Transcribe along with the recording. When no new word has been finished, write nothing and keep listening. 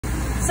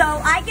So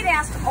I get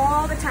asked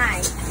all the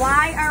time,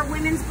 why are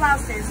women's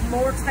blouses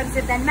more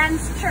expensive than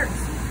men's shirts?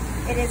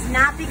 It is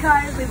not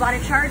because we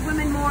want to charge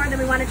women more than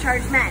we want to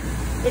charge men.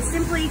 It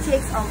simply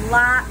takes a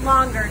lot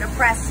longer to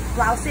press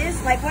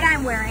blouses, like what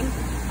I'm wearing,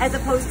 as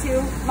opposed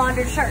to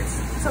laundered shirts.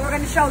 So we're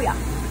going to show you.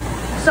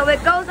 So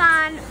it goes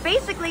on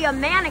basically a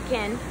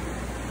mannequin,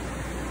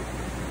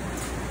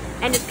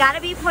 and it's got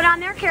to be put on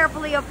there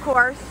carefully, of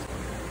course.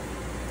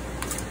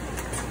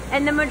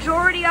 And the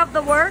majority of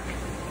the work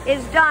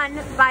is done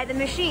by the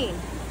machine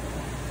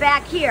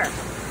back here.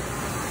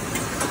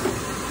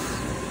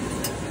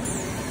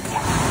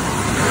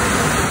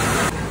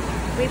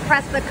 We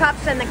press the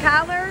cups and the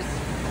collars,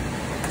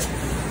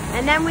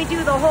 and then we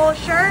do the whole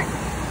shirt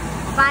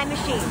by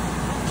machine.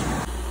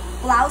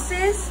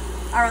 Blouses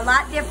are a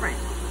lot different.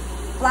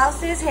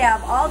 Blouses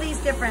have all these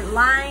different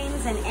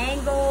lines and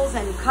angles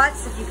and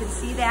cuts, if you can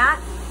see that,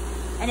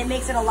 and it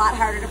makes it a lot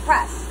harder to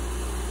press.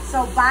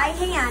 So by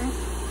hand,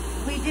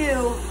 we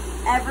do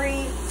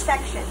every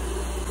section.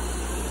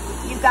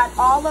 You've got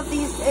all of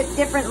these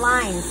different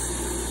lines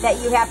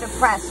that you have to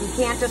press. You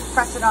can't just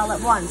press it all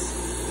at once.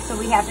 So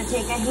we have to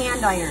take a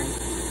hand iron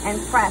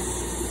and press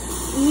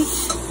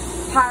each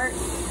part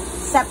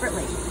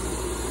separately.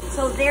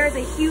 So there's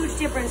a huge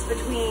difference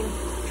between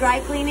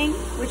dry cleaning,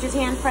 which is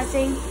hand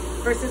pressing,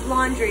 versus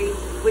laundry,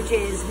 which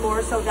is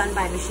more so done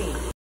by machine.